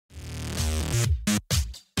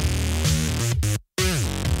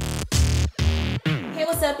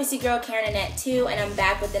What's up, it's your girl Karen Annette2, and I'm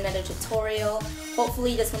back with another tutorial.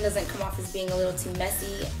 Hopefully this one doesn't come off as being a little too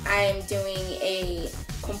messy. I'm doing a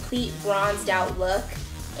complete bronzed out look,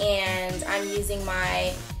 and I'm using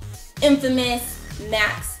my infamous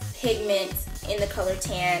Max Pigment in the color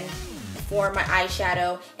tan for my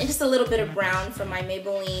eyeshadow, and just a little bit of brown from my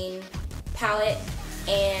Maybelline palette,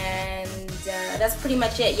 and that's pretty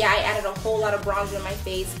much it. Yeah, I added a whole lot of bronzer in my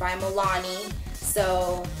face by Milani,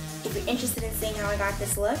 so if you're interested in seeing how I got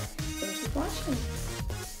this look, then keep watching.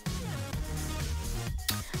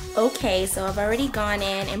 Okay, so I've already gone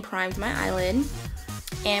in and primed my eyelid,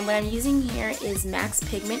 and what I'm using here is Max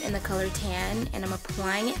Pigment in the color tan, and I'm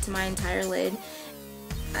applying it to my entire lid.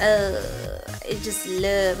 I just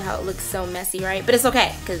love how it looks so messy, right? But it's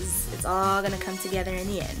okay, because it's all gonna come together in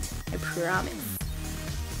the end, I promise.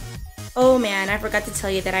 Oh man, I forgot to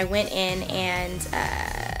tell you that I went in and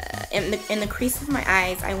in the crease of my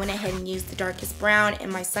eyes, I went ahead and used the darkest brown in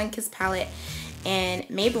my Sunkissed palette and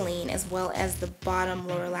Maybelline, as well as the bottom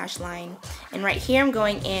lower lash line. And right here I'm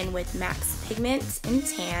going in with Max Pigment in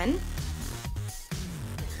tan.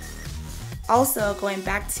 Also going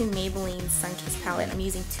back to Maybelline Sunkissed palette, I'm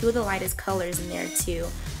using two of the lightest colors in there to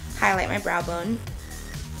highlight my brow bone.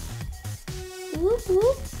 Whoop,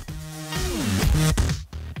 whoop.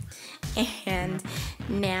 And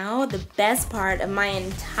now the best part of my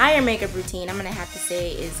entire makeup routine, I'm gonna have to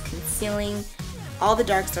say, is concealing all the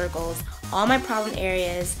dark circles, all my problem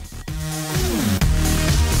areas.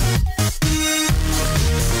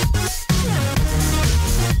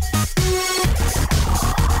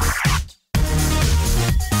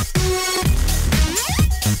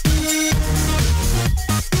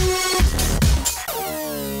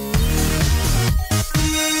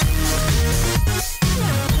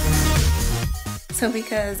 So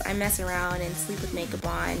because I mess around and sleep with makeup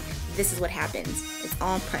on, this is what happens. It's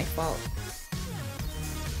all my fault.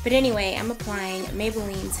 But anyway, I'm applying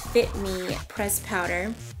Maybelline's Fit Me Pressed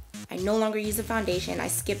Powder. I no longer use the foundation. I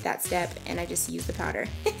skipped that step and I just use the powder.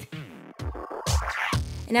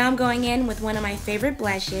 And now I'm going in with one of my favorite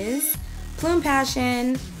blushes, Plum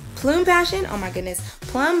Passion. Plum Passion? Oh my goodness.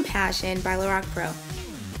 Plum Passion by Lorac Pro.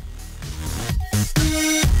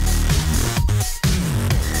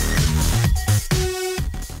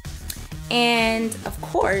 And of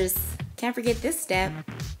course, can't forget this step.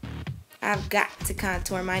 I've got to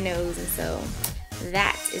contour my nose, and so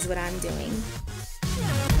that is what I'm doing.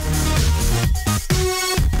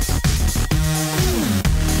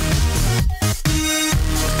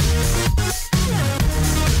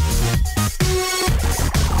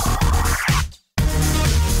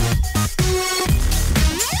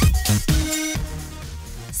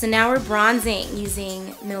 So now we're bronzing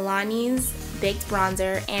using Milani's Baked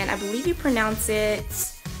Bronzer, and I believe you pronounce it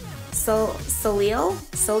Soleil?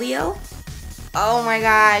 Soleil? Oh my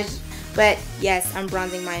gosh. But yes, I'm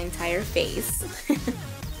bronzing my entire face.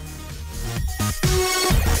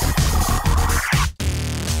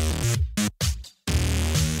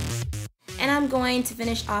 And I'm going to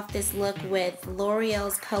finish off this look with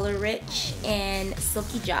L'Oreal's Color Riche and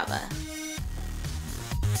Silky Java.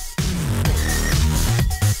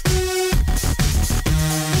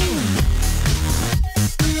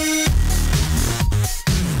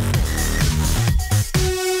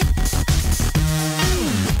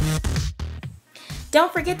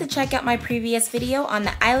 Don't forget to check out my previous video on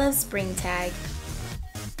the I Love Spring tag.